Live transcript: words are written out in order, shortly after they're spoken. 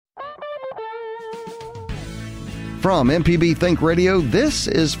From MPB Think Radio, this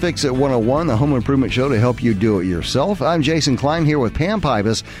is Fix It 101, the home improvement show to help you do it yourself. I'm Jason Klein here with Pam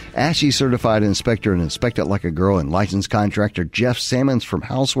Pybus, ASHI certified inspector and Inspect It Like a Girl, and licensed contractor Jeff Sammons from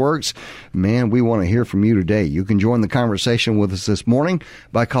Houseworks. Man, we want to hear from you today. You can join the conversation with us this morning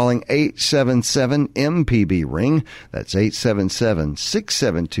by calling 877-MPB-RING. That's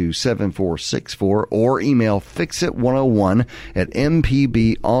 877-672-7464, or email fixit101 at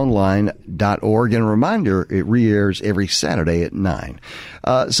mpbonline.org. And a reminder, it re-airs every Saturday at 9.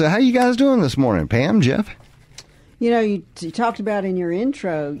 So how you guys doing this morning, Pam, Jeff? You know, you talked about in your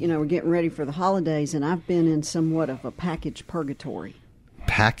intro, we're getting ready for the holidays, and I've been in somewhat of a package purgatory.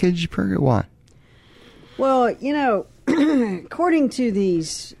 Package purgatory? Why? Well, according to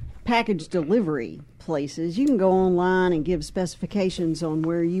these package delivery places, you can go online and give specifications on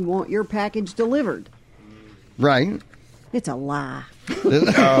where you want your package delivered. Right. It's a lie.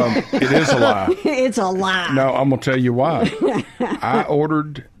 It is a lie. It's a lie. No, I'm going to tell you why. I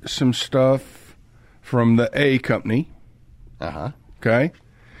ordered some stuff from the A company. Okay.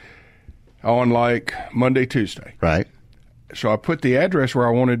 On like Monday, Tuesday. Right. So I put the address where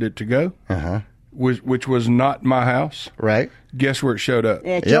I wanted it to go, which was not my house. Right. Guess where it showed up?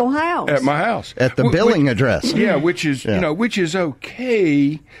 At your house. At my house. At the billing address. Yeah, which is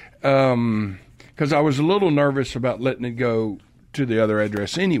okay. Because I was a little nervous about letting it go to the other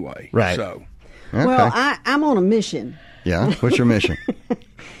address anyway. Right. So, Okay. Well, I'm on a mission. Yeah. What's your mission?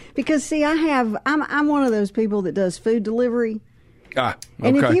 Because, see, I'm one of those people that does food delivery. okay.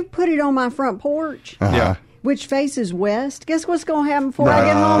 And if you put it on my front porch, Yeah. which faces west, guess what's going to happen before I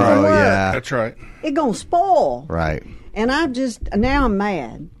get home from work? yeah. That's right. It's going to spoil. Right. And now I'm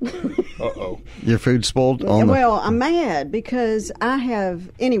mad. Uh-oh. Your food spoiled on Well, I'm mad because I have,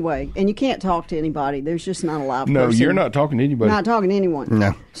 anyway, and you can't talk to anybody. There's just not a live person. No, you're not talking to anybody. Not talking to anyone.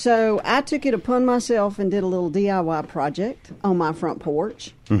 No. So I took it upon myself and did a little DIY project on my front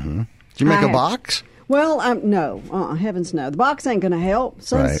porch. Did you make I a have. box? Well, no. Heavens no. The box ain't going to help.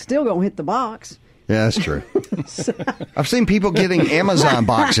 Sun's Right. still going to hit the box. Yeah, that's true. I've seen people getting Amazon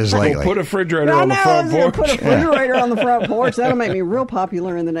boxes lately. Put a refrigerator I on the know, I front was going porch. to put a refrigerator on the front porch. That'll make me real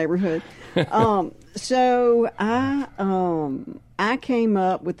popular in the neighborhood. So I came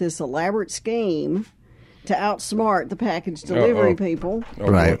up with this elaborate scheme to outsmart the package delivery people.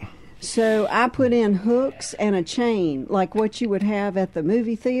 Right. So I put in hooks and a chain, like what you would have at the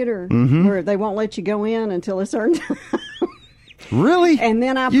movie theater, where they won't let you go in until a certain time. Really? And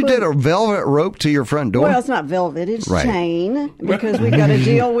then You did a velvet rope to your front door? Well, it's not velvet; it's Right. chain because we got to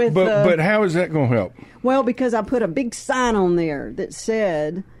deal with. But how is that going to help? Well, because I put a big sign on there that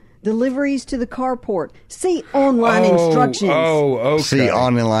said "Deliveries to the carport." See online instructions. Oh, okay. See,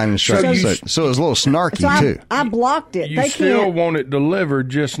 online instructions. So it was a little snarky, So too. I blocked it. You They still can't. want it delivered,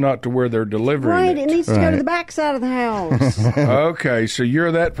 just not to where they're delivering Right, it needs to go Right. to the back side of the house. Okay, so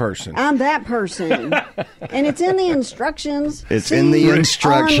you're that person. I'm that person, and it's in the instructions. It's in the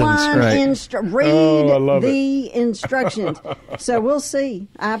instructions, Online right. read Oh, I love the instructions. So we'll see.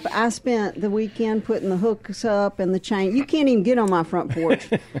 I spent the weekend putting the hooks up and the chain. You can't even get on my front porch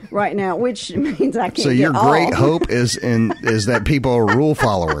right now, which means I can't. So your get great off. hope is that people are rule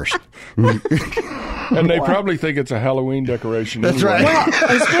followers. And they probably think it's a Halloween decoration. That's anyway. right.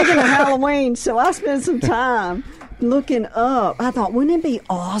 Well, and speaking of Halloween, so I spent some time looking up. I thought, wouldn't it be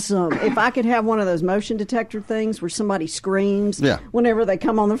awesome if I could have one of those motion detector things where somebody screams Yeah. whenever they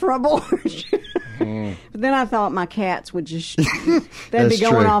come on the front porch? But then I thought my cats would just, they'd That's be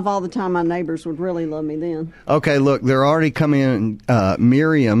going true. off all the time. My neighbors would really love me then. Okay, look, they're already coming in.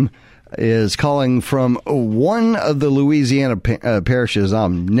 Miriam is calling from one of the Louisiana parishes.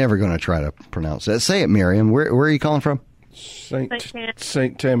 I'm never going to try to pronounce that. Say it, Miriam. Where are you calling from? Saint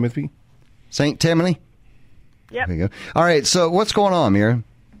Timothy. St. Tammany? Yep. There you go. All right, so what's going on, Miriam?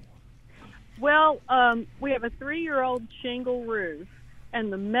 Well, we have a 3-year-old shingle roof,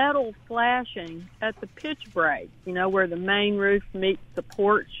 and the metal flashing at the pitch break, where the main roof meets the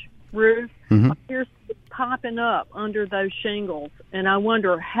porch roof, appears to be popping up under those shingles. And I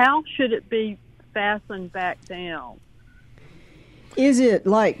wonder, how should it be fastened back down? Is it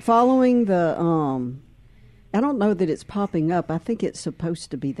like following the, I don't know that it's popping up. I think it's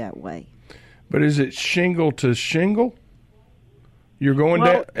supposed to be that way. But is it shingle to shingle? You're going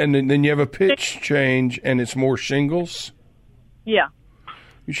Well- down, and then you have a pitch change, and it's more shingles? Yeah.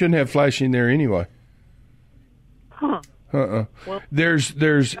 You shouldn't have flashing there anyway. Huh. Well, Well- there's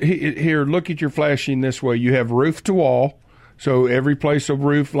here. Look at your flashing this way. You have roof to wall, so every place a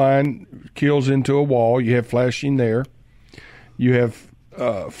roof line kills into a wall. You have flashing there. You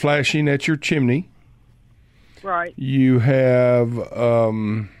have flashing at your chimney. Right. You have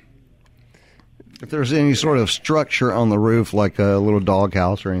If there's any sort of structure on the roof, like a little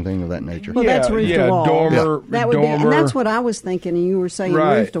doghouse or anything of that nature. Well, that's roof to wall. Dormer, That would dormer. be, and that's what I was thinking. And you were saying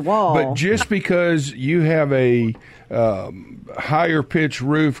roof to wall. But just because you have a higher pitched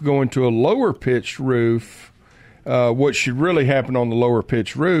roof going to a lower pitched roof, what should really happen on the lower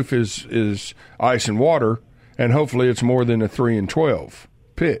pitched roof is ice and water, and hopefully it's more than a 3 and 12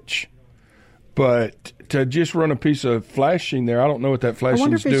 pitch. But to just run a piece of flashing there, I don't know what that I flashing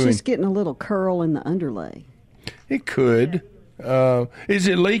wonder is if it's doing. just getting a little curl in the underlay. It could. Is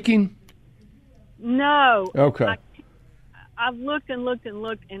it leaking? No. Okay. I've looked and looked and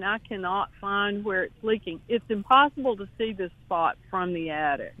looked, and I cannot find where it's leaking. It's impossible to see this spot from the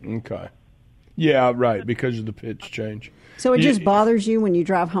attic. Okay. Yeah, right, because of the pitch change. So it just bothers you when you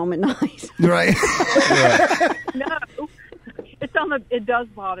drive home at night. Right. No, it's on the. It does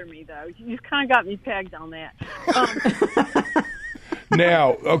bother me though. You've kind of got me pegged on that.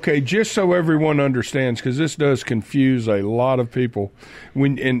 Now, okay, just so everyone understands, because this does confuse a lot of people.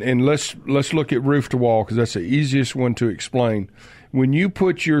 And let's look at roof to wall, because that's the easiest one to explain. When you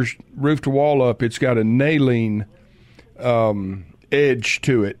put your roof to wall up, it's got a nailing edge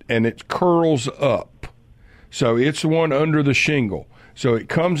to it, and it curls up. So it's the one under the shingle. So it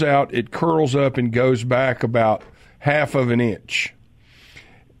comes out, it curls up, and goes back about half of an inch.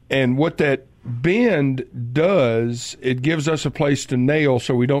 And what that bend does, it gives us a place to nail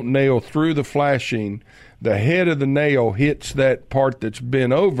so we don't nail through the flashing. The head of the nail hits that part that's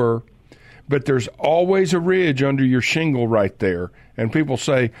bent over, but there's always a ridge under your shingle right there. And people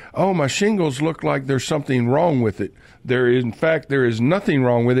say, oh, my shingles look like there's something wrong with it. In fact, there is nothing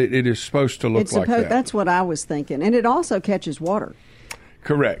wrong with it. It is supposed to look like that. That's what I was thinking. And it also catches water.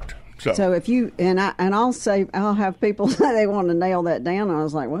 Correct. So if you, I'll have people say they want to nail that down. And I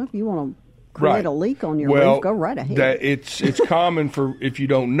was like, well, if you want to create a leak on your roof, go right ahead. It's common for, if you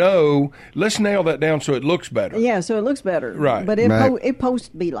don't know, let's nail that down so it looks better. Yeah, so it looks better. Right. But it's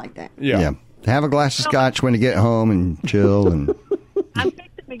supposed to be like that. Yeah. Have a glass of scotch when you get home and chill. And I'm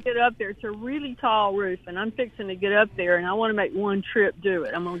fixing to get up there. It's a really tall roof, and I'm fixing to get up there, and I want to make one trip do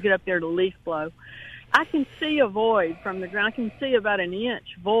it. I'm going to get up there to leaf blow. I can see a void from the ground. I can see about an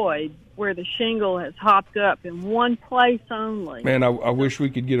inch void where the shingle has hopped up in one place only. Man, I wish we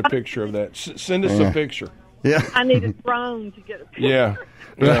could get a picture of that. Send us a picture. yeah. I need a drone to get a picture. Yeah.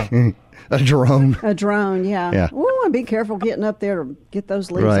 A drone. A drone, yeah. Yeah. Ooh, and be careful getting up there to get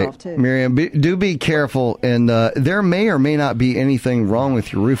those leaves off, too. Miriam, do be careful. And there may or may not be anything wrong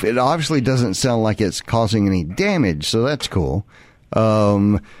with your roof. It obviously doesn't sound like it's causing any damage, so that's cool.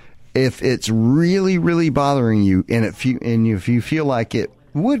 If it's really, really bothering you, and if you feel like it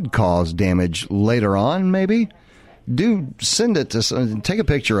would cause damage later on, maybe, do send it to take a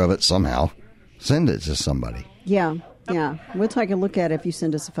picture of it somehow. Send it to somebody. Yeah. We'll take a look at it if you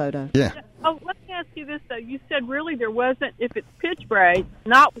send us a photo. Yeah. Oh, let me ask you this, though. You said really there wasn't, if it's pitch break,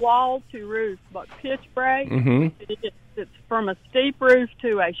 not wall to roof, but pitch break, it's from a steep roof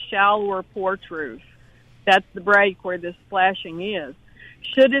to a shallower porch roof. That's the break where this flashing is.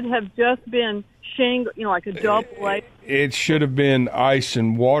 Should it have just been shingle, like a double layer? It should have been ice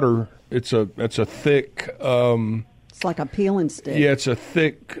and water. It's a thick. It's like a peeling stick. Yeah, it's a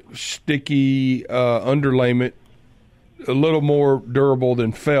thick, sticky underlayment, a little more durable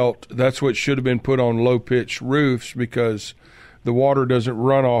than felt. That's what should have been put on low-pitch roofs because the water doesn't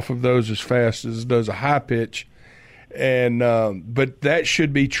run off of those as fast as it does a high pitch. And but that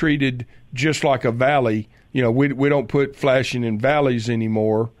should be treated just like a valley. We don't put flashing in valleys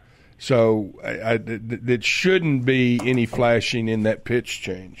anymore, so that shouldn't be any flashing in that pitch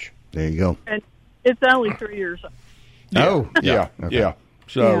change. There you go. And it's only 3 years old. Yeah.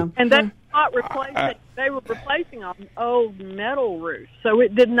 So and that's not replacing. They were replacing an old metal roof, so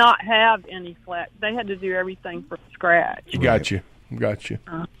it did not have any flat. They had to do everything from scratch. Got you.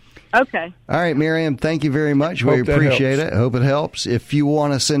 Okay. All right, Miriam, thank you very much. We appreciate it. Hope it helps. If you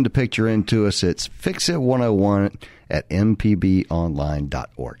want to send a picture in to us, it's fixit101 at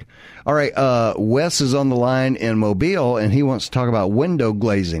mpbonline.org. All right, Wes is on the line in Mobile, and he wants to talk about window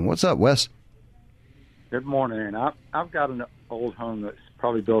glazing. What's up, Wes? Good morning. I've got an old home that's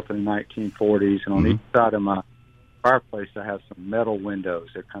probably built in the 1940s, and on each side of my fireplace I have some metal windows.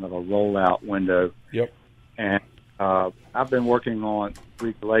 They're kind of a roll-out window. Yep. And I've been working on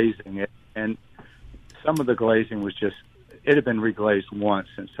reglazing it, and some of the glazing it had been reglazed once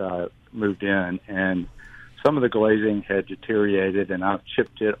since I moved in, and some of the glazing had deteriorated, and I've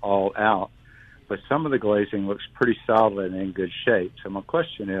chipped it all out. But some of the glazing looks pretty solid and in good shape. So my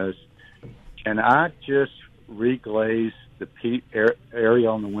question is, can I just reglaze the area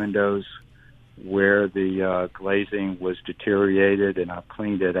on the windows where the glazing was deteriorated and I've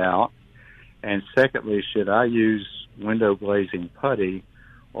cleaned it out? And secondly, should I use window glazing putty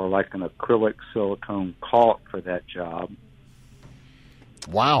or like an acrylic silicone caulk for that job?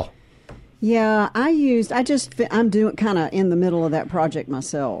 Wow. Yeah, I'm doing kind of in the middle of that project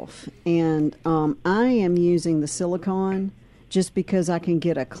myself. And I am using the silicone just because I can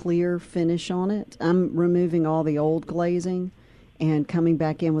get a clear finish on it. I'm removing all the old glazing and coming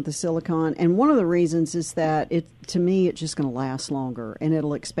back in with the silicone. And one of the reasons is that to me, it's just going to last longer and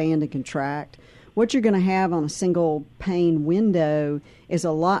it'll expand and contract. What you're going to have on a single pane window is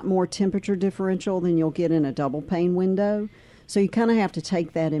a lot more temperature differential than you'll get in a double pane window. So you kind of have to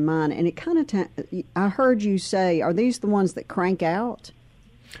take that in mind. And it kind of, I heard you say, are these the ones that crank out?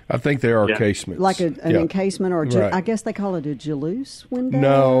 I think they are Yeah. casements. Like an encasement or Right. I guess they call it a Jalous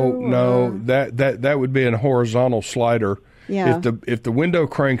window? No, that would be a horizontal slider. Yeah. If the window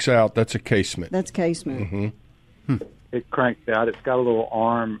cranks out, that's a casement. That's casement. It cranks out. It's got a little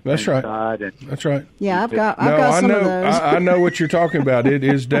arm That's right. inside. And That's right. Yeah, I've got I some know. of those. I know what you're talking about. It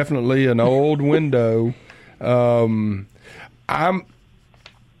is definitely an old window.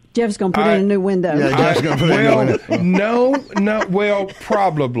 Jeff's going to put in a new window. Yeah, Jeff's going to put it in the window. Well,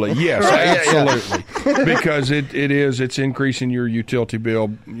 probably yes, absolutely, because it's increasing your utility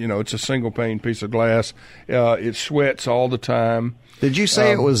bill. You know, it's a single pane piece of glass. It sweats all the time. Did you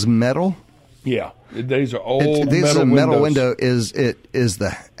say it was metal? Yeah, these are old This is metal a metal windows.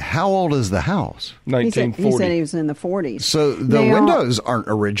 window. How old is the house? He said 1940. he was in the 40s. So the Now- windows aren't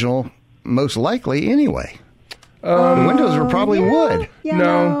original, most likely anyway. The windows are probably wood. Yeah,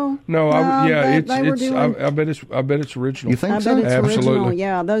 No, they were doing. I bet it's original. You think I so? bet it's original. Absolutely.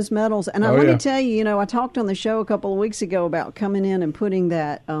 Yeah, those metals. And Oh, let yeah. me tell you, I talked on the show a couple of weeks ago about coming in and putting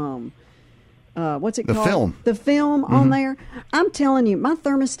that, what's it The called? film. The film on there. I'm telling you, my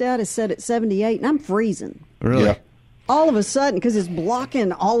thermostat is set at 78, and I'm freezing. Really? Yeah. All of a sudden, because it's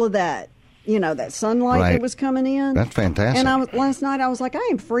blocking all of that, that sunlight Right. that was coming in. That's fantastic. And last night I was like, I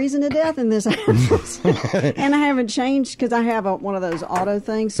am freezing to death in this house. And I haven't changed because I have one of those auto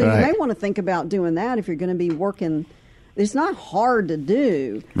things. So Right. you may want to think about doing that if you're going to be working. It's not hard to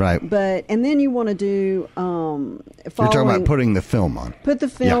do. Right. And then you want to do You're talking about putting the film on. Put the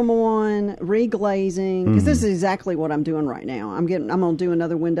film on, reglazing, because this is exactly what I'm doing right now. I'm going to do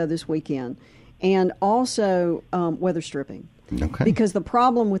another window this weekend. And also weather stripping. Okay. Because the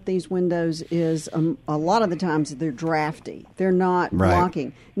problem with these windows is a lot of the times they're drafty. They're not Right.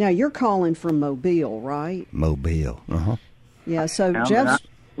 blocking. Now, you're calling from Mobile, right? Mobile. Uh-huh. Yeah, so I, Jeff's...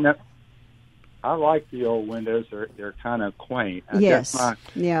 I like the old windows. They're kind of quaint. I Yes. guess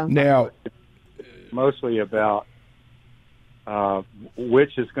Yeah. Now, mostly about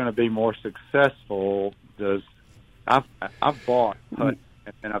which is going to be more successful. I've bought putty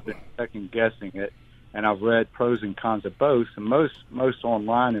and I've been second guessing it, and I've read pros and cons of both. And most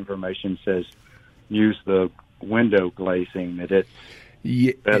online information says use the window glazing, that it's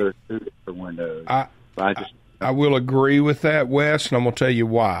better suited for windows. I will agree with that, Wes, and I'm going to tell you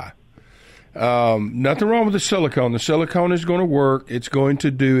why. Nothing wrong with the silicone. The silicone is going to work. It's going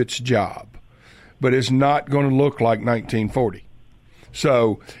to do its job. But it's not going to look like 1940.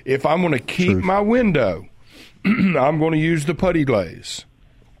 So if I'm going to keep my window, I'm going to use the putty glaze.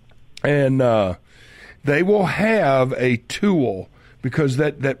 And they will have a tool, because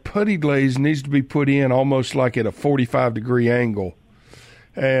that putty glaze needs to be put in almost like at a 45-degree angle.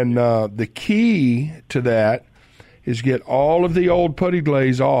 And the key to that is get all of the old putty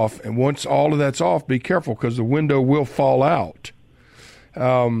glaze off. And once all of that's off, be careful, because the window will fall out.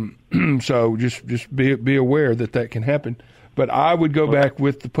 So just be aware that can happen. But I would go back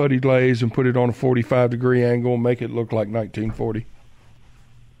with the putty glaze and put it on a 45-degree angle and make it look like 1940.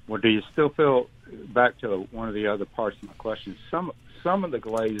 Well, do you still feel, back to one of the other parts of my question, some of the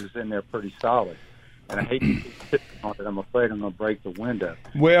glazes in there pretty solid, and I hate to keep sitting on it. I'm afraid I'm going to break the window.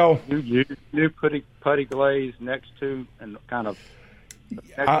 Well, You use new putty glaze next to and kind of.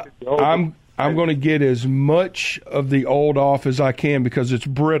 I'm going to get as much of the old off as I can because it's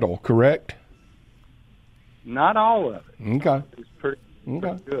brittle, correct? Not all of it. Okay. It's pretty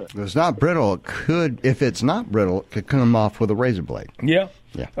good. If it's not brittle, if it's not brittle, it could come off with a razor blade. Yeah.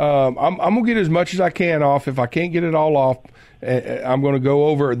 Yeah. I'm going to get as much as I can off. If I can't get it all off, I'm going to go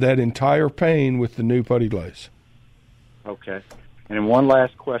over that entire pane with the new putty glaze. Okay. And then one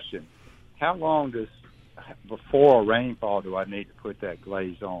last question. How long before a rainfall do I need to put that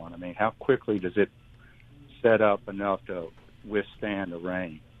glaze on? I mean, how quickly does it set up enough to withstand the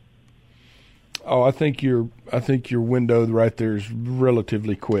rain? Oh, I think your window right there is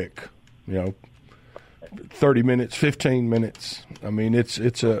relatively quick. 30 minutes, 15 minutes. I mean, it's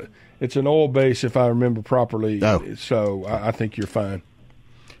an oil base, if I remember properly. Oh. So I think you're fine.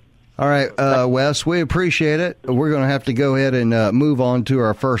 All right, Wes, we appreciate it. We're going to have to go ahead and move on to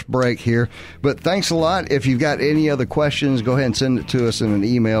our first break here. But thanks a lot. If you've got any other questions, go ahead and send it to us in an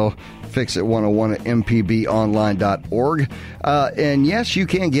email, fixit101@mpbonline.org. And yes, you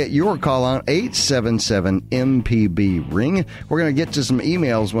can get your call on 877-MPB-RING. We're going to get to some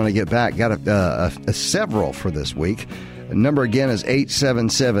emails when I get back. Got several for this week. The number again is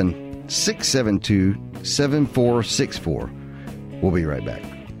 877-672-7464. We'll be right back.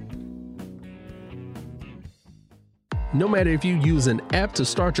 No matter if you use an app to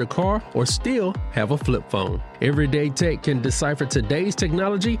start your car or still have a flip phone, Everyday Tech can decipher today's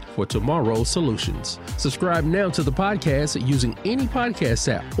technology for tomorrow's solutions. Subscribe now to the podcast using any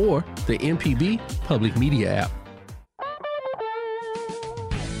podcast app or the MPB Public Media app.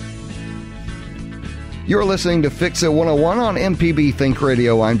 You're listening to Fix It 101 on MPB Think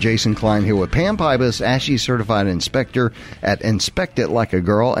Radio. I'm Jason Klein here with Pam Pybus, ASHI certified inspector at Inspect It Like a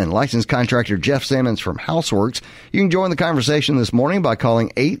Girl, and licensed contractor Jeff Sammons from Houseworks. You can join the conversation this morning by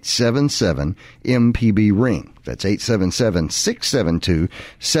calling 877-MPB-RING. That's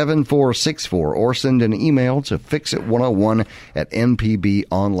 877-672-7464, or send an email to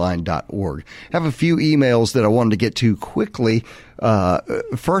fixit101@mpbonline.org. I have a few emails that I wanted to get to quickly.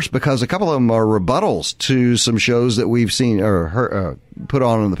 First, because a couple of them are rebuttals to some shows that we've seen or heard, put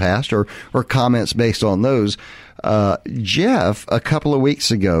on in the past, or comments based on those. Jeff, a couple of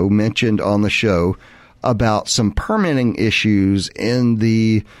weeks ago, mentioned on the show about some permitting issues in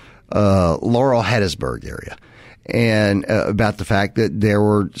the Laurel-Hattiesburg area. And about the fact that there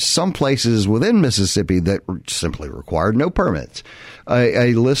were some places within Mississippi that simply required no permits.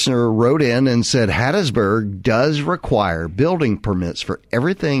 A listener wrote in and said Hattiesburg does require building permits for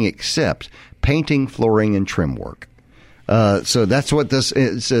everything except painting, flooring, and trim work. So that's what it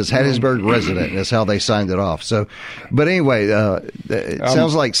says. Hattiesburg resident is how they signed it off. So, but anyway, it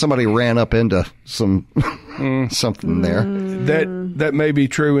sounds like somebody ran up into some something there. That may be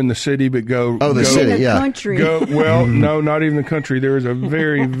true in the city, but city, yeah. Country. No, not even the country. There is a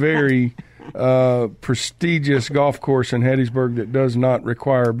very, very prestigious golf course in Hattiesburg that does not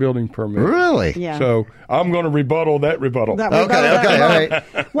require a building permit. Really? Yeah. So I'm going to rebuttal that rebuttal. Okay, all right.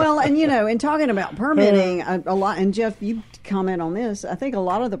 Well, and in talking about permitting, a lot, and Jeff, you comment on this. I think a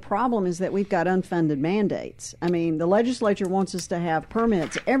lot of the problem is that we've got unfunded mandates. I mean, the legislature wants us to have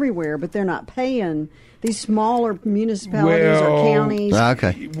permits everywhere, but they're not paying these smaller municipalities or counties.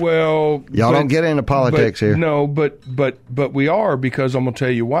 Okay. Well, y'all don't get into politics here. No, but we are, because I'm going to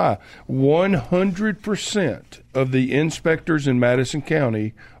tell you why. 100% of the inspectors in Madison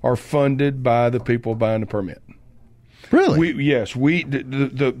County are funded by the people buying the permit. Really?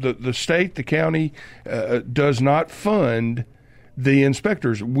 The state, the county does not fund the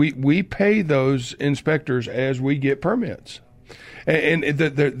inspectors. We pay those inspectors as we get permits. And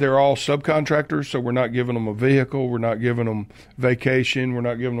they're all subcontractors, so we're not giving them a vehicle, we're not giving them vacation, we're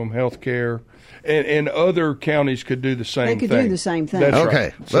not giving them health care. And other counties could do the same thing. They could do the same thing. That's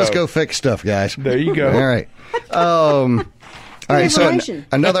okay, right. Let's go fix stuff, guys. There you go. All right. All right, so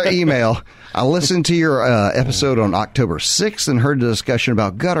another email. I listened to your episode on October 6th and heard the discussion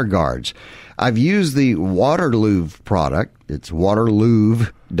about gutter guards. I've used the Waterloove product. It's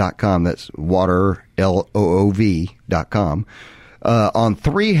waterloove.com. That's water, LOOV.com. On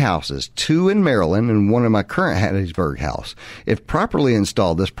 3 houses, 2 in Maryland and 1 in my current Hattiesburg house. If properly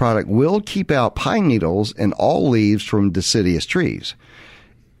installed, this product will keep out pine needles and all leaves from deciduous trees.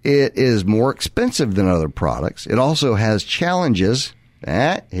 It is more expensive than other products. It also has challenges.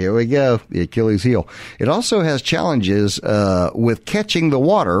 Here we go, the Achilles heel. It also has challenges with catching the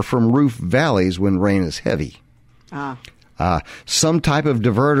water from roof valleys when rain is heavy. Some type of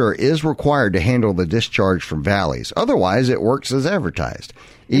diverter is required to handle the discharge from valleys. Otherwise, it works as advertised.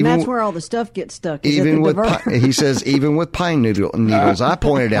 And that's where all the stuff gets stuck. Even with he says, even with pine needles. I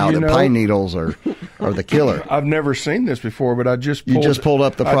pointed out that pine needles are the killer. I've never seen this before, but I just pulled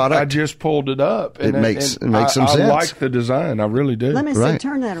up the product. I just pulled it up. And it makes some sense. I like the design. I really do. Let me see.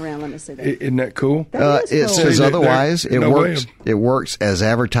 Turn that around. Let me see that. Isn't that cool? That is it cool. says otherwise. It works. It works as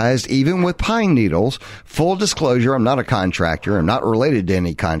advertised, even with pine needles. Full disclosure: I'm not a contractor. I'm not related to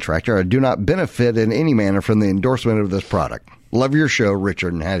any contractor. I do not benefit in any manner from the endorsement of this product. Love your show,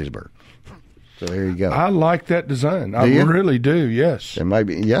 Richard in Hattiesburg. So there you go. I like that design. I really do. Yes. It might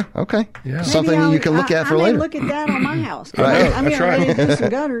be. Yeah. Okay. Yeah. Something you can look at for later. Look at that on my house. Right. I'm getting ready to do some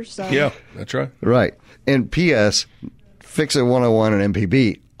gutters. So. Yeah, that's right. Right. And P.S. Fix It 101 and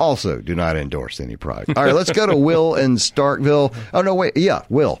MPB also do not endorse any product. All right, let's go to Will in Starkville. Oh, no, wait. Yeah,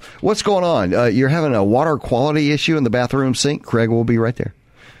 Will. What's going on? You're having a water quality issue in the bathroom sink? Craig will be right there.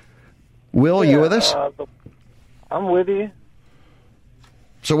 Will, you with us? I'm with you.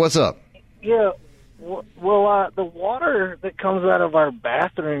 So what's up? Yeah. Well, the water that comes out of our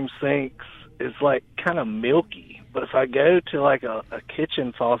bathroom sinks is like kind of milky. But if I go to like a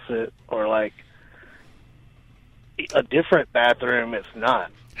kitchen faucet or like a different bathroom, it's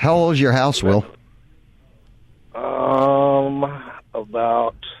not. How old is your house, Will?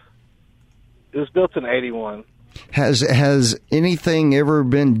 It was built in 81. Has anything ever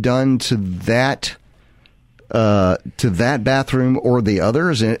been done to that bathroom or the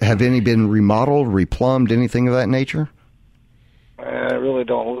others? Have any been remodeled, replumbed, anything of that nature? It really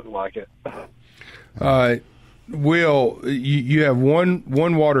don't look like it. Will, you have one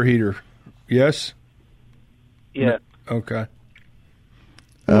water heater, yes? Yeah. Okay.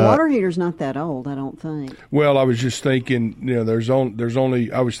 The water heater's not that old, I don't think. Well, I was just thinking, there's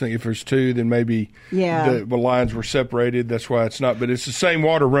only. I was thinking if there's two, then maybe the lines were separated. That's why it's not. But it's the same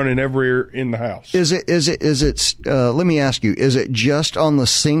water running everywhere in the house. Is it? Let me ask you: is it just on the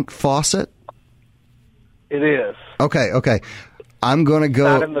sink faucet? It is. Okay. I'm going to go.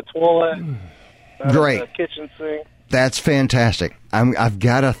 Not in the toilet. Not Great. In the kitchen sink. That's fantastic. I've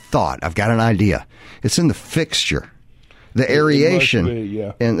got a thought. I've got an idea. It's in the fixture. The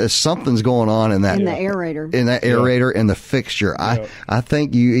aeration, and something's going on in that. In the aerator. In that aerator and the fixture. Yeah. I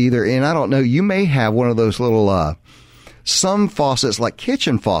think you either, and I don't know, you may have one of those little, some faucets, like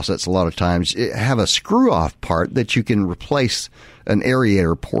kitchen faucets, a lot of times, have a screw-off part that you can replace an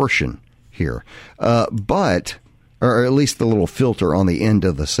aerator portion here. Or at least the little filter on the end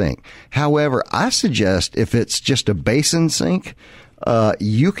of the sink. However, I suggest if it's just a basin sink,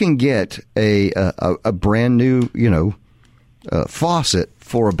 you can get a brand new, faucet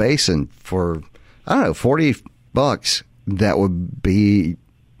for a basin for, I don't know, $40. That would be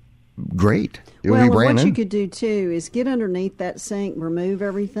great. It would be brand what new. you could do too is get underneath that sink, remove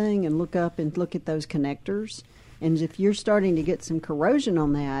everything, and look up and look at those connectors. And if you're starting to get some corrosion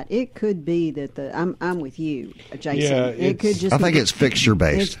on that, it could be that I'm with you, Jason. Yeah, it could just. I think it's fixture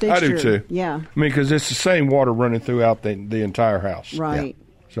based. It's fixture. I do too. Yeah. I mean, because it's the same water running throughout the entire house. Right.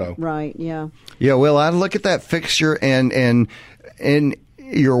 So. Right. Yeah. Yeah. Well, I'd look at that fixture and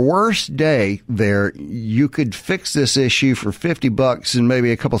your worst day there, you could fix this issue for $50 and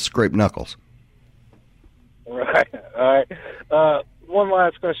maybe a couple scraped knuckles. Right. All right. One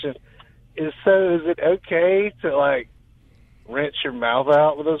last question. Is it okay to like rinse your mouth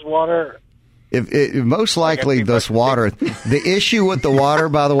out with this water? If most likely this water, the issue with the water,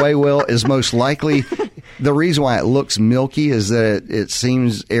 by the way, Will, is most likely the reason why it looks milky is that it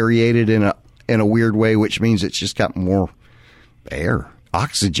seems aerated in a weird way, which means it's just got more air,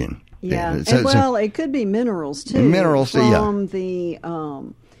 oxygen. Yeah. It could be minerals too. Minerals, from the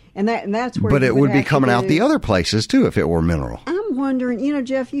and that's where. But it would be coming out the other places too if it were mineral. I'm wondering,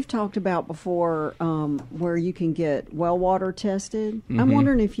 Jeff, you've talked about before where you can get well water tested. Mm-hmm. I'm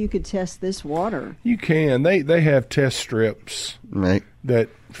wondering if you could test this water. You can. They have test strips that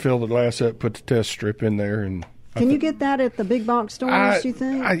fill the glass up, put the test strip in there, and. Can you get that at the big box stores, you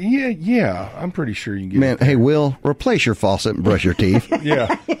think? Yeah. I'm pretty sure you can get it. Hey, Will, replace your faucet and brush your teeth.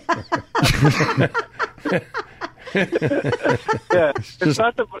 Yeah. Yeah, it's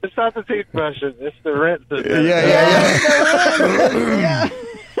not the toothbrushing, it's the rinse. Yeah.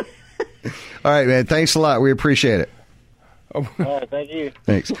 All right, man. Thanks a lot. We appreciate it. All right, thank you.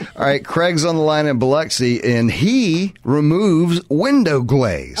 Thanks. All right, Craig's on the line in Biloxi, and he removes window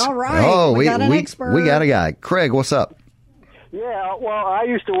glaze. All right. We got an expert. We got a guy. Craig, what's up? Yeah, well, I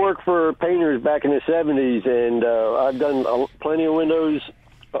used to work for painters back in the 70s, and I've done plenty of windows,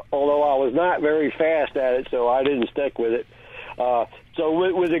 although I was not very fast at it, so I didn't stick with it. So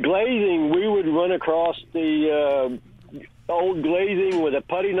with the glazing, we would run across the old glazing with a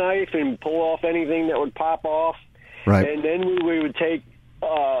putty knife and pull off anything that would pop off. Right. And then we would take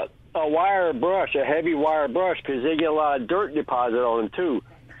a wire brush, a heavy wire brush, because they get a lot of dirt deposit on them, too.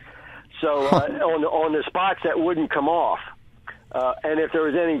 So on the spots that wouldn't come off. And if there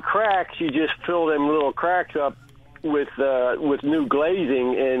was any cracks, you just fill them little cracks up with new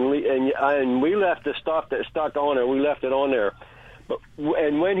glazing, and we left the stuff that stuck on it. We left it on there.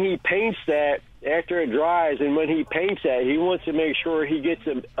 And when he paints that, after it dries, and when he paints that, he wants to make sure he gets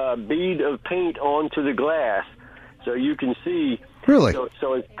a bead of paint onto the glass, so you can see. Really?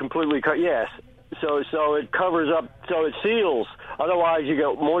 So it's completely cut. Yes. So it covers up, so it seals. Otherwise, you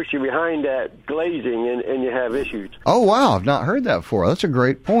get moisture behind that glazing, and you have issues. Oh wow! I've not heard that before. That's a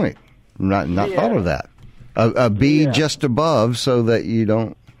great point. Not thought of that. A bead just above, so that you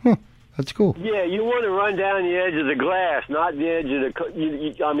don't. That's cool. Yeah, you want to run down the edge of the glass, not the edge of the.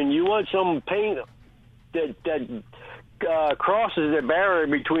 You want some paint that crosses the barrier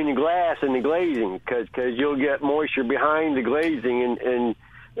between the glass and the glazing, because you'll get moisture behind the glazing, and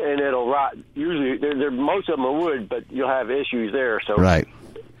rot. Usually, most of them are wood, but you'll have issues there. So Right.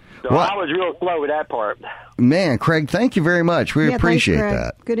 So Well, I was real slow with that part. Man, Craig, thank you very much. We appreciate thanks,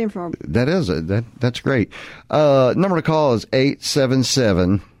 Craig. that. Good info. That is that's great. Number to call is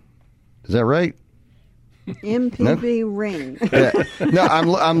 877. Is that right? MPB ring. Yeah. No,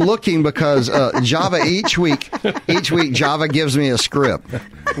 I'm looking because Java each week Java gives me a script,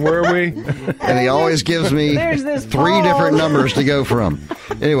 Where are we? and he always gives me There's this 3 pause. different numbers to go from.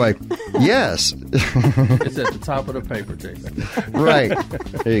 Anyway, yes, It's at the top of the paper, Jason. right.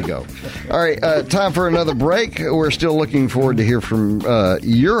 There you go. All right, time for another break. We're still looking forward to hear from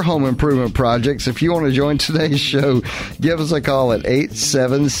your home improvement projects. If you want to join today's show, give us a call at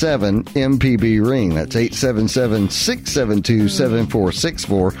 877-MPB-RING. That's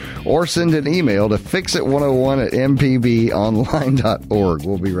 877-672-7464, or send an email to fixit101@mpbonline.org.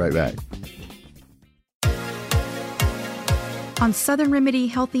 We'll be right back. On Southern Remedy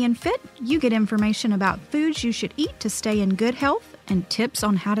Healthy and Fit, you get information about foods you should eat to stay in good health and tips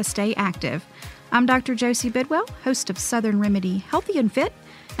on how to stay active. I'm Dr. Josie Bidwell, host of Southern Remedy Healthy and Fit,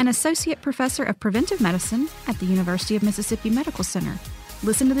 and Associate Professor of Preventive Medicine at the University of Mississippi Medical Center.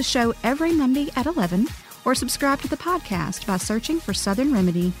 Listen to the show every Monday at 11, or subscribe to the podcast by searching for Southern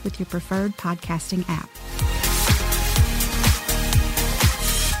Remedy with your preferred podcasting app.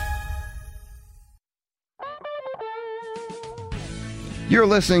 You're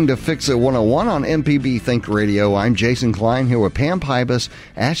listening to Fix It 101 on MPB Think Radio. I'm Jason Klein here with Pam Pybus,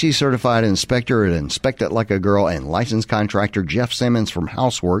 ASHI certified inspector at Inspect It Like a Girl, and licensed contractor Jeff Simmons from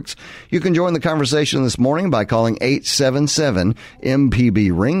Houseworks. You can join the conversation this morning by calling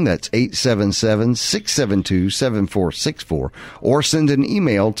 877-MPB-RING. That's 877-672-7464. Or send an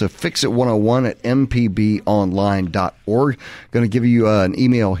email to fixit101@mpbonline.org. Going to give you an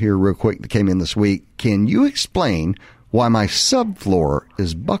email here real quick that came in this week. Can you explain why my subfloor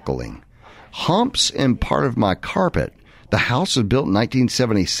is buckling? Humps in part of my carpet. The house was built in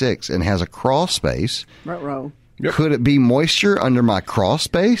 1976 and has a crawl space. Ruh-roh. Yep. Could it be moisture under my crawl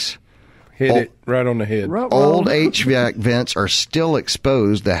space? Hit it right on the head. Ruh-roh. Old HVAC vents are still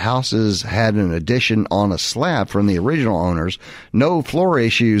exposed. The house has had an addition on a slab from the original owners. No floor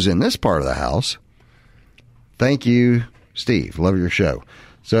issues in this part of the house. Thank you, Steve. Love your show.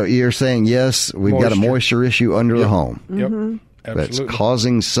 So you're saying, yes, we've got a moisture issue under the home. Yep. That's Absolutely.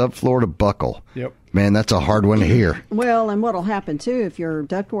 causing subfloor to buckle. Yep. Man, that's a hard one to hear. Well, and what'll happen too if your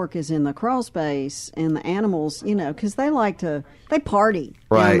ductwork is in the crawl space and the animals, because they party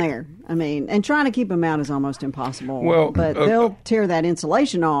Right. down there. I mean, and trying to keep them out is almost impossible. Well, but they'll tear that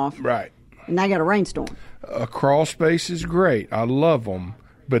insulation off, Right. and I got a rainstorm. A crawl space is great. I love them,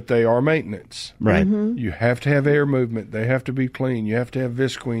 but they are maintenance. Right. You have to have air movement. They have to be clean. You have to have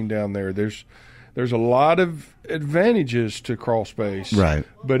Visqueen down there. There's a lot of advantages to crawl space. Right.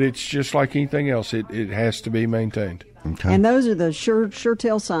 But it's just like anything else. It has to be maintained. Okay. And those are the sure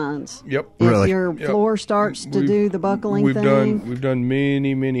tell signs. Yep. If Really? your floor starts to do the buckling we've thing. We've done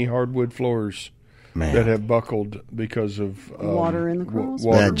many hardwood floors Man. that have buckled because of Water in the crawl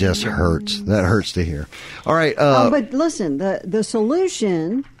space. That just hurts. That hurts to hear. All right. But listen, the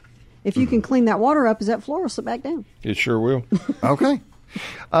solution, if you can clean that water up, is that floor will slip back down. It sure will. Okay.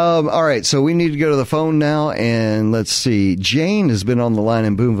 All right. So we need to go to the phone now, and let's see. Jane has been on the line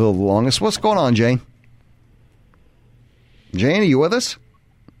in Boonville the longest. What's going on, Jane? Jane, are you with us?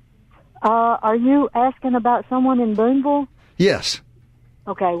 Are you asking about someone in Boonville? Yes.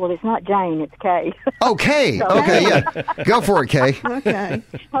 Okay, well, it's not Jane, it's Kay. Oh, Kay. Okay, yeah. Go for it, Kay. Okay.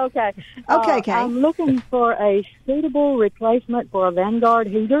 Okay. Okay, Kay. I'm looking for a suitable replacement for a Vanguard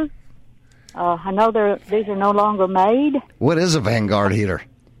heater. I know these are no longer made. What is a Vanguard heater?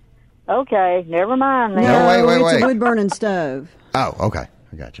 Okay, never mind then. No, wait. It's a wood-burning stove. Oh, okay.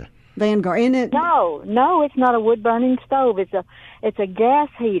 I got you. Vanguard, isn't it? No, it's not a wood-burning stove. It's a gas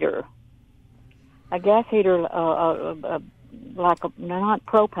heater. A gas heater, like not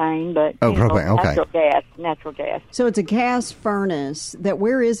propane, but propane. Okay. Natural gas. So it's a gas furnace.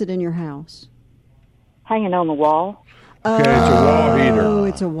 Where is it in your house? Hanging on the wall. Okay, it's a wall heater. Oh,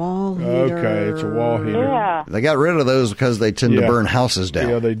 it's a wall heater. Okay, it's a wall heater. Yeah. They got rid of those because they tend to burn houses down.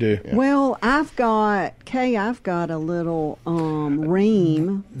 Yeah, they do. Well, I've got a little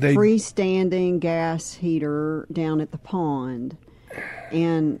Rheem freestanding gas heater down at the pond.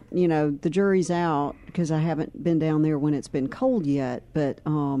 And, the jury's out because I haven't been down there when it's been cold yet. But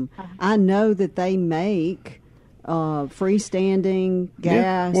I know that they make freestanding gas.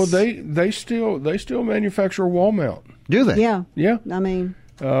 Yeah. Well, they still manufacture a wall mount. Do they? Yeah. Yeah. I mean,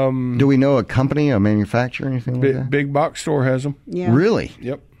 do we know a company, a manufacturer, anything like that? Big box store has them. yeah. Really?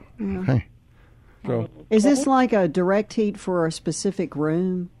 Yep. Okay. So Is this like a direct heat for a specific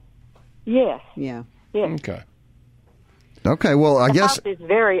room? Yes. Yeah. Yes. Okay. Okay, well, I The guess house is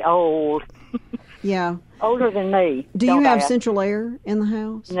very old. Yeah. Older than me. Do you Don't have ask. central air in the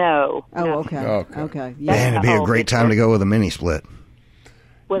house? No. Oh, no. okay. Okay. Okay. Yeah. man, it'd be a great time to go with a mini split.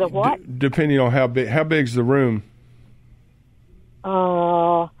 With a what? Depending on how big's the room,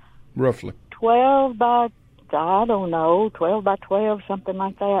 roughly? 12 by, I don't know, 12 by 12, something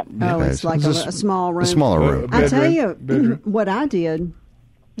like that. Oh, Okay, it's so like it's a small room. A smaller room. I tell Bedroom? you, Bedroom? what I did.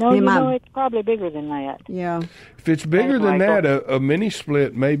 No, In you my- know, it's probably bigger than that. Yeah. If it's bigger than Michael. that, a mini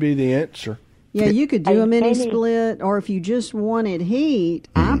split may be the answer. Yeah, you could do A a mini mini- split, or if you just wanted heat,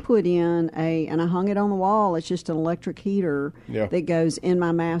 I put in and I hung it on the wall. It's just an electric heater Yeah. that goes in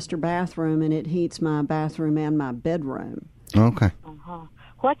my master bathroom, and it heats my bathroom and my bedroom. Okay.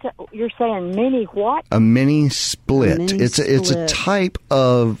 You're saying mini what? A mini split. A mini it's a split. type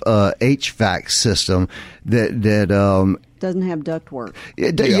of HVAC system that Doesn't have ductwork.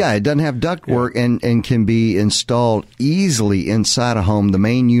 it doesn't have ductwork and can be installed easily inside a home. The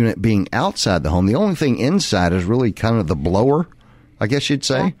main unit being outside the home. The only thing inside is really kind of the blower, I guess you'd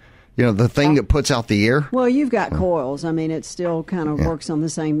say. You know, the thing that puts out the air. Well, you've got coils. I mean, it still kind of works on the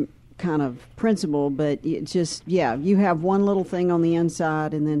same kind of principle, but it just, you have one little thing on the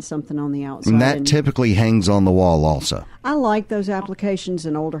inside and then something on the outside. And that And typically hangs on the wall also. I like those applications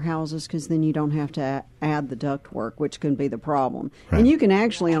in older houses because then you don't have to add the ductwork, which can be the problem. Right. And you can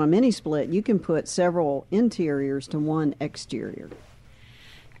actually, on a mini split, you can put several interiors to one exterior.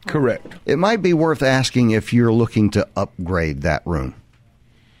 Correct. It might be worth asking if you're looking to upgrade that room.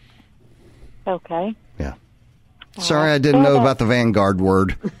 Okay. Yeah. Sorry, I didn't know about the Vanguard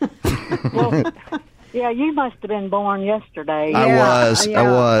word. Well, yeah, you must have been born yesterday. I was.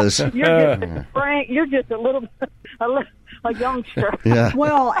 You're just a spring. You're just a little, a youngster. Yeah.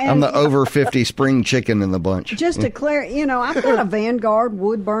 Well, and I'm the over 50 spring chicken in the bunch. just to clear, I've got a Vanguard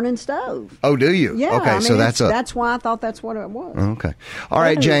wood burning stove. Oh, do you? Yeah, Okay, I mean, so that's why I thought that's what it was. Okay. All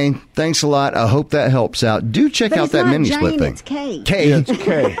right, Jane. Thanks a lot. I hope that helps out. Do check But out it's that not mini Jane, split thing. it's Kay. Kay. Yeah, it's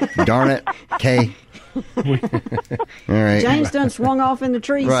Kay. Darn it. Kay. All right. Jane's done swung off in the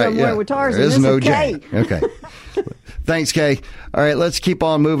tree somewhere with Tarzan. There is This no is Kay. Jane. Okay. Thanks, Kay. All right, let's keep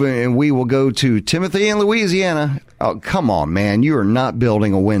on moving, and we will go to Timothy in Louisiana. Oh, come on, man. You are not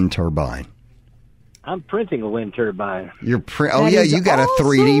building a wind turbine. I'm printing a wind turbine. You're That yeah, is you got a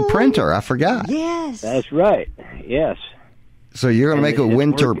 3D awesome. printer. I forgot. Yes. That's right. Yes. So you're going to And make a it's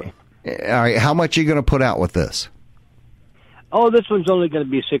wind working. turbine. All right, how much are you going to put out with this? Oh, this one's only going to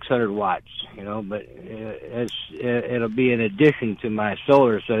be 600 watts, but it'll be an addition to my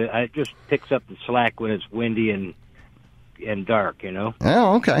solar, so it just picks up the slack when it's windy and dark,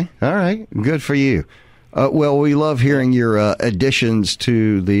 Oh, okay. All right. Good for you. Well, we love hearing your additions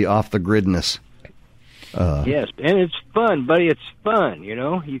to the off-the-gridness. Yes, and it's fun, buddy. It's fun,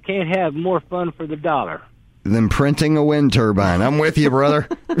 You can't have more fun for the dollar. Than printing a wind turbine. I'm with you, brother.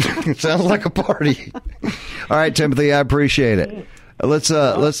 Sounds like a party. All right, Timothy, I appreciate it.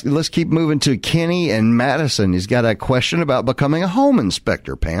 Let's keep moving to Kenny and Madison. He's got a question about becoming a home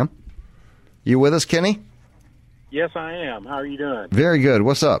inspector. Pam, you with us, Kenny? Yes, I am. How are you doing? Very good.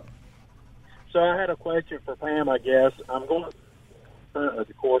 What's up? So I had a question for Pam, I guess. I'm going to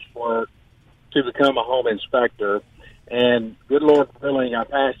the coursework to become a home inspector. And good Lord willing, I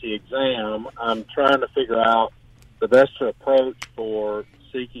passed the exam. I'm trying to figure out the best approach for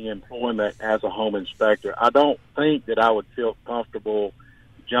seeking employment as a home inspector. I don't think that I would feel comfortable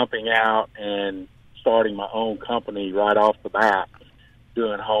jumping out and starting my own company right off the bat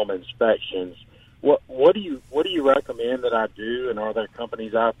doing home inspections. What do you recommend that I do? And are there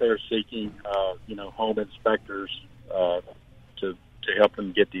companies out there seeking home inspectors to help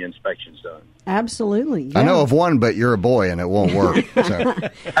them get the inspections done? Absolutely. Yeah. I know of one, but you're a boy and it won't work. So.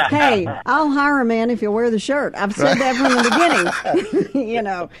 Hey, I'll hire a man if you'll wear the shirt. I've said that from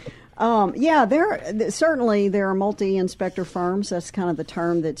the beginning. Certainly there are multi-inspector firms. That's kind of the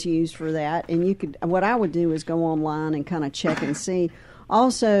term that's used for that. And what I would do is go online and kind of check and see.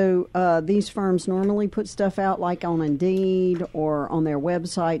 Also, these firms normally put stuff out like on Indeed or on their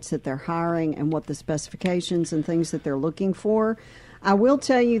websites that they're hiring and what the specifications and things that they're looking for. I will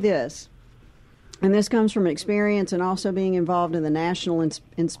tell you this, and this comes from experience and also being involved in the national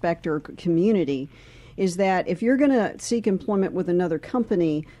inspector community, is that if you're going to seek employment with another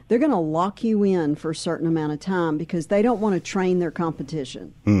company, they're going to lock you in for a certain amount of time because they don't want to train their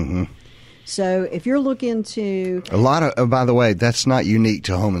competition. Mm-hmm. So if you're looking to a lot of, by the way, that's not unique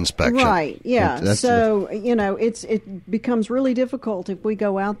to home inspection, right? Yeah. So it becomes really difficult if we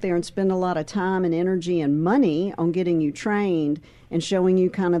go out there and spend a lot of time and energy and money on getting you trained and showing you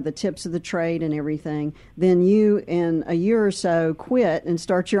kind of the tips of the trade and everything. Then you, in a year or so, quit and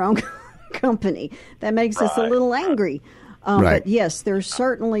start your own company. That makes us a little angry. But yes, there's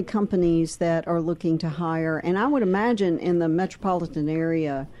certainly companies that are looking to hire, and I would imagine in the metropolitan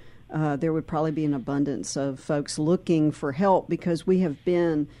area, there would probably be an abundance of folks looking for help because we have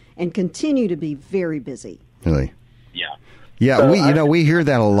been and continue to be very busy. Really? Yeah. Yeah, So we hear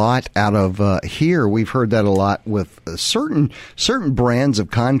that a lot out of here. We've heard that a lot with certain brands of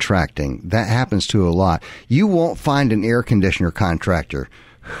contracting. That happens to a lot. You won't find an air conditioner contractor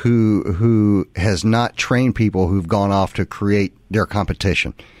who has not trained people who've gone off to create their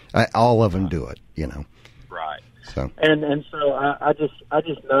competition. All of them do it, Right. So and so I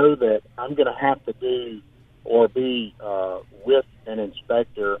just know that I'm going to have to do or be with an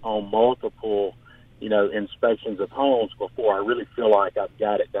inspector on multiple, inspections of homes before I really feel like I've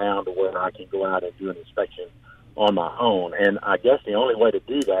got it down to where I can go out and do an inspection on my own. And I guess the only way to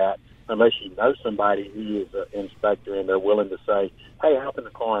do that, unless you know somebody who is an inspector and they're willing to say, hey, hop in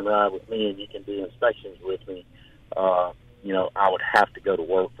the car and ride with me and you can do inspections with me, I would have to go to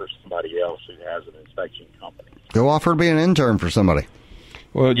work for somebody else who has an inspection company. go offer to be an intern for somebody.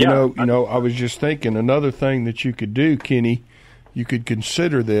 Well, I was just thinking another thing that you could do, Kenny, you could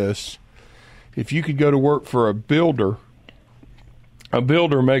consider this. If you could go to work for a builder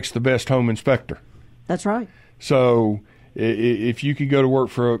makes the best home inspector. That's right. So if you could go to work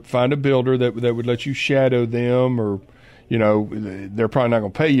find a builder that would let you shadow them, or they're probably not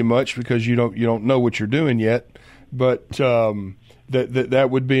going to pay you much because you don't know what you're doing yet, but that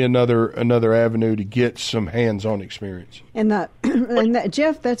would be another avenue to get some hands-on experience. And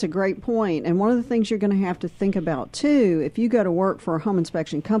Jeff, that's a great point. And one of the things you're going to have to think about too, if you go to work for a home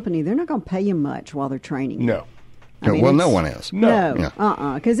inspection company, they're not going to pay you much while they're training you. No. No one is.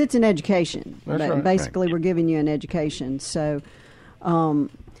 No, because it's an education. That's right. Basically, we're giving you an education. So, and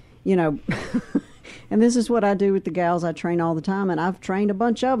this is what I do with the gals I train all the time, and I've trained a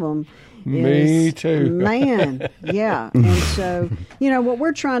bunch of them. Me too. Man, yeah. And so, what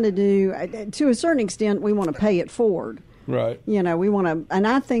we're trying to do, to a certain extent, we want to pay it forward. Right. We want to, and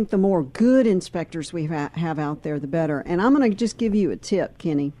I think the more good inspectors we have out there, the better. And I'm going to just give you a tip,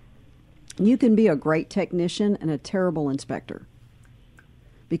 Kenny. You can be a great technician and a terrible inspector,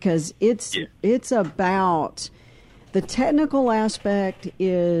 because it's about the technical aspect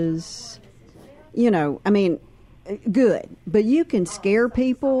is, good, but you can scare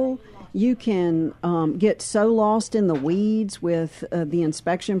people. You can get so lost in the weeds with the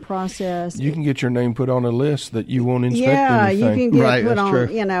inspection process. You can get your name put on a list that you won't inspect anything. Yeah, you can get put on,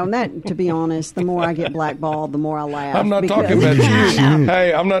 true. And that, to be honest, the more I get blackball, the more I laugh. I'm not talking about you.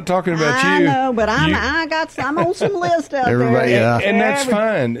 Hey, I'm not talking about you. I know, but I'm on some list out Everybody, there. yeah. And that's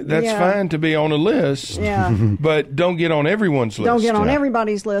fine. That's fine to be on a list. Yeah. But don't get on everyone's list. Don't get on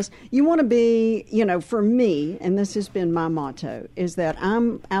everybody's list. You want to be, for me, and this has been my motto, is that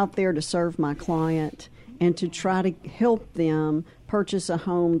I'm out there to serve my client and to try to help them purchase a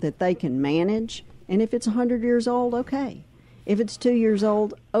home that they can manage. And if it's 100 years old, okay. If it's 2 years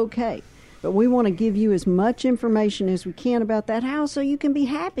old, okay. But we want to give you as much information as we can about that house so you can be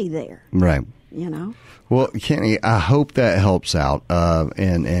happy there. Right. Well, Kenny, I hope that helps out,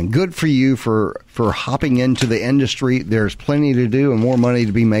 and good for you for hopping into the industry. There's plenty to do and more money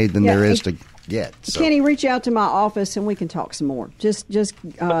to be made than there is to get. So. Kenny, reach out to my office and we can talk some more. Just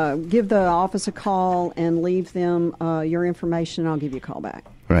give the office a call and leave them your information, and I'll give you a call back.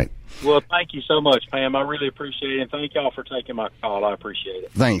 Right. Well, thank you so much, Pam. I really appreciate it, and thank y'all for taking my call. I appreciate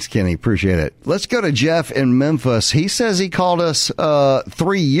it. Thanks, Kenny. Appreciate it. Let's go to Jeff in Memphis. He says he called us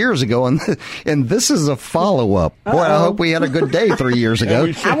 3 years ago, and this is a follow-up. Boy, I hope we had a good day 3 years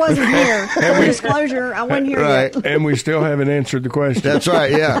ago. I wasn't here. For disclosure, I wasn't here right. yet. And we still haven't answered the question. That's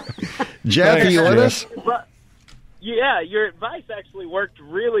right, yeah. Jeff, Thanks, are you with us? But, yeah, your advice actually worked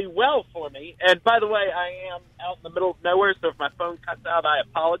really well for me. And by the way, I am out in the middle of nowhere, so if my phone cuts out, I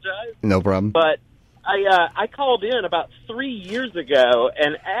apologize. No problem. But I called in about 3 years ago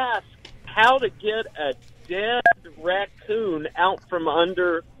and asked how to get a dead raccoon out from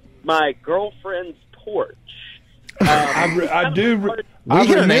under my girlfriend's porch. I do. We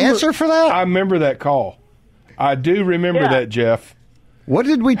get an answer for that? I remember that call. I do remember that, Jeff. What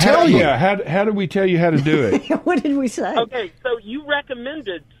did we tell you? Yeah, how did we tell you how to do it? What did we say? Okay, so you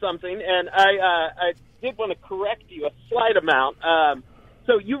recommended something, and I did want to correct you a slight amount.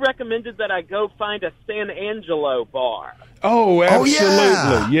 So you recommended that I go find a San Angelo bar. Oh, absolutely,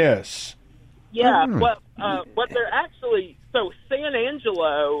 yeah. Yes. Yeah, what they're actually, so San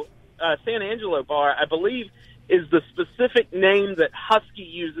Angelo bar, I believe, is the specific name that Husky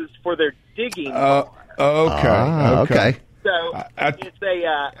uses for their digging bar. Okay. So it's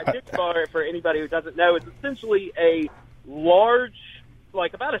a dig bar, for anybody who doesn't know. It's essentially a large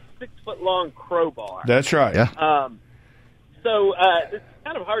like about a 6-foot-long crowbar. That's right. Yeah. So it's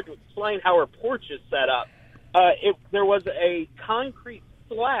kind of hard to explain how her porch is set up. There was a concrete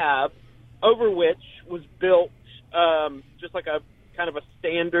slab over which was built just like a kind of a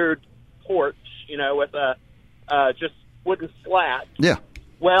standard porch, with a just wooden slat. Yeah.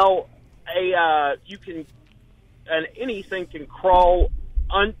 Well, anything can crawl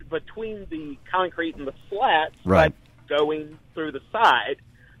between the concrete and the slats right. by going through the side.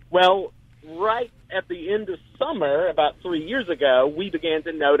 Well, right at the end of summer, about 3 years ago, we began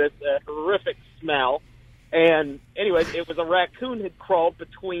to notice a horrific smell. And anyway, it was a raccoon had crawled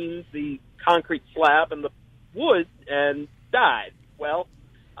between the concrete slab and the wood and died. Well,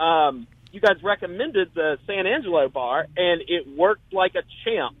 you guys recommended the San Angelo bar, and it worked like a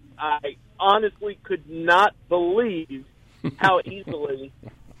champ. I honestly could not believe how easily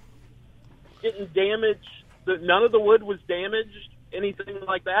didn't damage. None of the wood was damaged, anything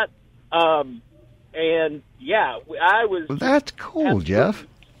like that. And yeah, I was. Well, that's cool, Jeff.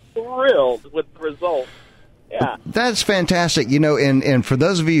 Thrilled with the results. Yeah. That's fantastic. And for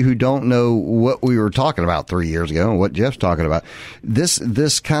those of you who don't know what we were talking about 3 years ago and what Jeff's talking about,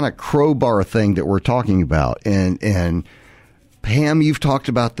 this kind of crowbar thing that we're talking about, and Pam, you've talked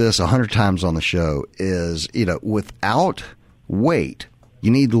about this 100 times on the show, is, without weight,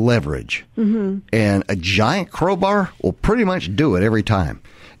 you need leverage. Mm-hmm. And a giant crowbar will pretty much do it every time.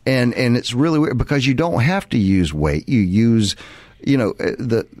 And it's really weird because you don't have to use weight. You use,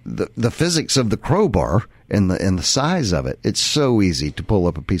 the physics of the crowbar and the size of it. It's so easy to pull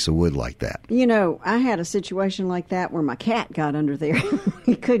up a piece of wood like that. I had a situation like that where my cat got under there.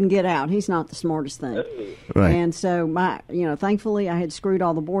 He couldn't get out. He's not the smartest thing. Right. And so thankfully I had screwed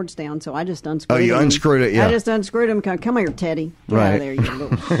all the boards down, so I just unscrewed them. Oh, you unscrewed it, yeah. I just unscrewed him. Come here, Teddy. Get out of there, you little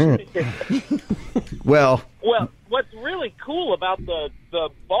Well, what's really cool about the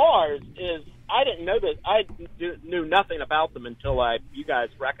bars is I didn't know that. I knew nothing about them until you guys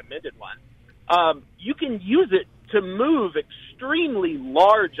recommended one. You can use it to move extremely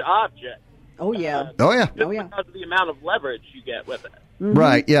large objects. Oh, yeah. Just because of the amount of leverage you get with it. Mm-hmm.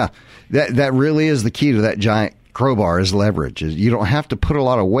 Right, yeah. That really is the key to that giant crowbar is leverage. You don't have to put a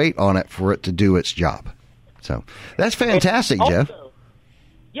lot of weight on it for it to do its job. So that's fantastic, Jeff.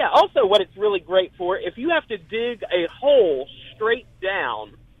 Yeah, also what it's really great for, if you have to dig a hole straight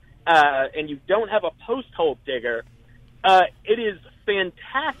down and you don't have a post hole digger, it is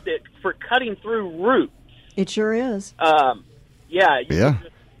fantastic for cutting through roots. It sure is. Yeah.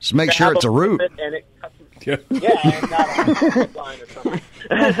 Just make sure it's a root. And it cuts and not a line or something.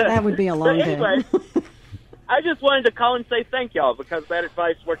 That would be a long day. Anyway, I just wanted to call and say thank y'all because that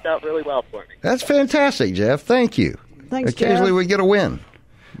advice worked out really well for me. That's fantastic, Jeff. Thank you. Thanks, Occasionally Jeff. we get a win.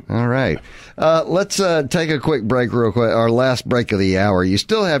 All right. Let's take a quick break real quick, our last break of the hour. You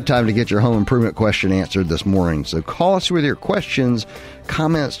still have time to get your home improvement question answered this morning. So call us with your questions,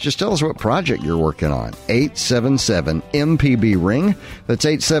 comments. Just tell us what project you're working on. 877-MPB-RING. That's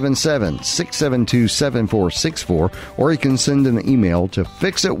 877-672-7464. Or you can send an email to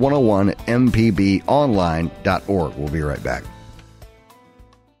fixit101@mpbonline.org. We'll be right back.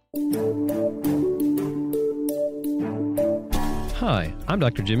 Hi, I'm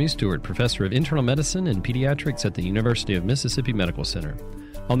Dr. Jimmy Stewart, Professor of Internal Medicine and Pediatrics at the University of Mississippi Medical Center.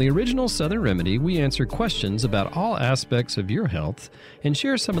 On the original Southern Remedy, we answer questions about all aspects of your health and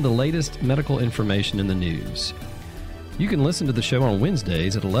share some of the latest medical information in the news. You can listen to the show on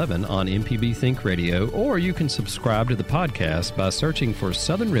Wednesdays at 11 on MPB Think Radio, or you can subscribe to the podcast by searching for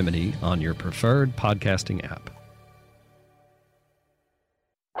Southern Remedy on your preferred podcasting app.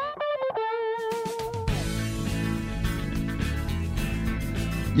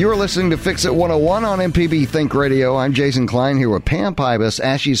 You are listening to Fix It 101 on MPB Think Radio. I'm Jason Klein here with Pam Pybus,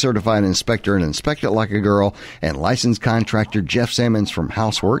 ASHI certified inspector and Inspect It Like a Girl, and licensed contractor Jeff Sammons from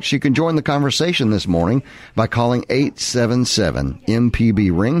Houseworks. You can join the conversation this morning by calling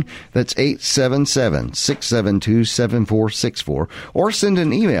 877-MPB-RING. That's 877-672-7464. Or send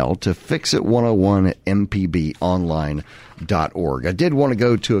an email to fixit101@mpbonline.org. I did want to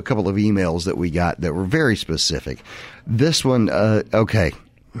go to a couple of emails that we got that were very specific. This one, okay.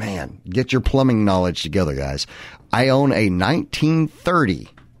 Man, get your plumbing knowledge together, guys. I own a 1930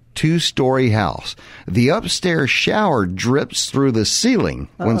 two-story house. The upstairs shower drips through the ceiling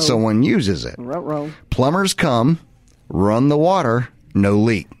when someone uses it. Ruh-roh. Plumbers come, run the water, no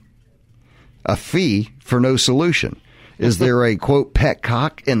leak. A fee for no solution. Is there a, quote,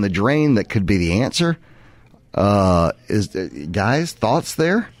 petcock in the drain that could be the answer? Guys, thoughts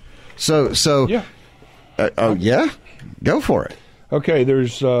there? So yeah. Yeah? Go for it. Okay,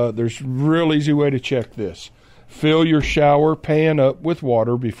 there's real easy way to check this. fill your shower pan up with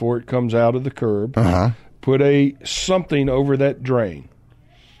water before it comes out of the curb. Put something over that drain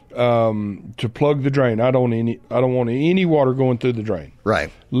to plug the drain. I don't want any water going through the drain. Right.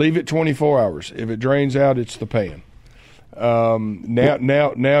 Leave it 24 hours. If it drains out, it's the pan.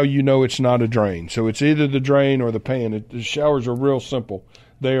 Now you know it's not a drain. So it's either the drain or the pan. The showers are real simple.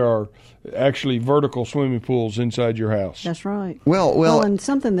 They are actually vertical swimming pools inside your house. That's right. Well, and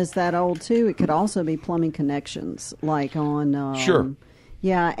something that's that old too, it could also be plumbing connections, like on. Sure.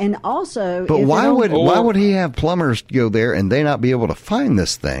 Yeah, and also. But why would he have plumbers go there and they not be able to find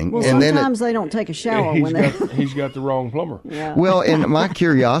this thing? Well, and sometimes they don't take a shower when they. He's got the wrong plumber. Yeah. Well, and my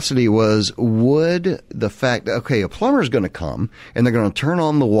curiosity was, would the fact that, okay, a plumber's going to come and they're going to turn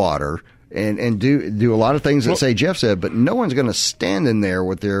on the water and do a lot of things that, say, Jeff said, but no one's going to stand in there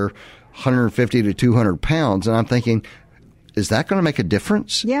with their 150 to 200 pounds. And I'm thinking, is that going to make a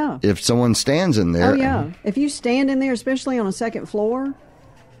difference? Yeah. If someone stands in there. Oh, yeah. If you stand in there, especially on a second floor.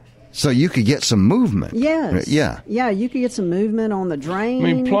 So you could get some movement. Yes. Yeah. Yeah, you could get some movement on the drain.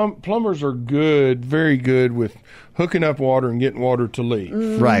 I mean, plumbers are good, very good with hooking up water and getting water to leave.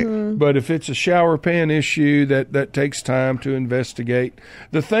 Mm-hmm. Right. But if it's a shower pan issue, that takes time to investigate.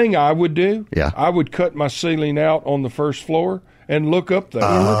 The thing I would do, I would cut my ceiling out on the first floor and look up there.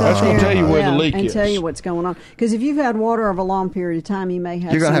 That's going to tell you where the leak is. And tell you what's going on. Because if you've had water over a long period of time, you may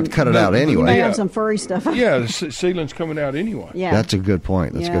have You're going to have to cut it out anyway. You may have some furry stuff. Yeah, the ceiling's coming out anyway. Yeah. That's a good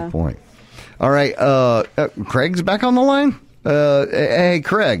point. That's a good point. All right. Craig's back on the line. Hey,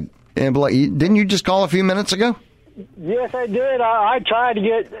 Craig. Didn't you just call a few minutes ago? Yes, I did. I tried to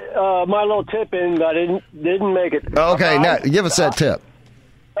get my little tip in, but I didn't make it. Okay, now give us that tip.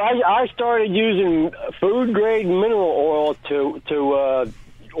 I started using food grade mineral oil to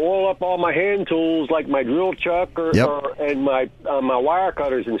oil up all my hand tools, like my drill chuck and my wire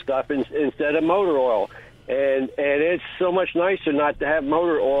cutters and stuff, instead of motor oil. And it's so much nicer not to have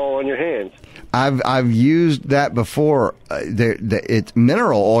motor oil on your hands. I've used that before. It's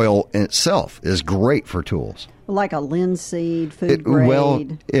mineral oil in itself is great for tools. Like a linseed food grade. Well,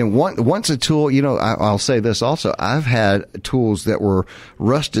 and once a tool, I'll say this also. I've had tools that were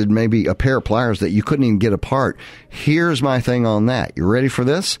rusted, maybe a pair of pliers that you couldn't even get apart. Here's my thing on that. You ready for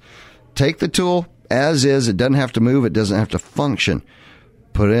this? Take the tool as is. It doesn't have to move. It doesn't have to function.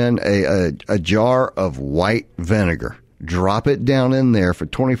 Put in a jar of white vinegar. Drop it down in there for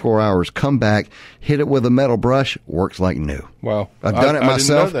 24 hours. Come back, hit it with a metal brush. Works like new. Wow. I've done it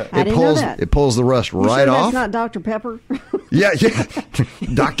myself. I didn't know that. It pulls the rust right off. That's not Dr. Pepper? Yeah.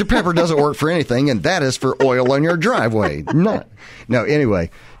 Dr. Pepper doesn't work for anything, and that is for oil on your driveway. No, anyway.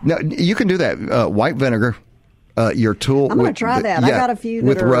 No, you can do that. White vinegar. Your tool. I'm going to try that. I got a few that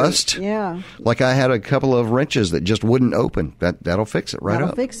with are, rust. Yeah. Like I had a couple of wrenches that just wouldn't open. That'll fix it That'll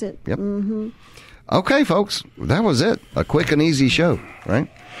up. fix it. Yep. Mm-hmm. Okay, folks, that was it. A quick and easy show,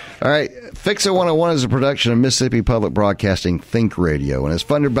 right? All right, Fix It 101 is a production of Mississippi Public Broadcasting Think Radio and is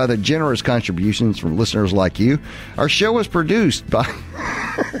funded by the generous contributions from listeners like you. Our show was produced by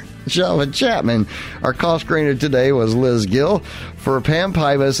Shelvin Chapman. Our cost grader today was Liz Gill. For Pam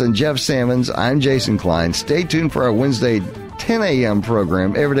Pybus and Jeff Sammons, I'm Jason Klein. Stay tuned for our Wednesday 10 a.m.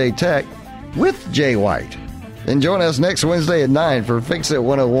 program, Everyday Tech, with Jay White. And join us next Wednesday at 9 for Fix It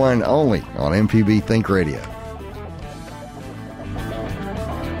 101 only on MPB Think Radio.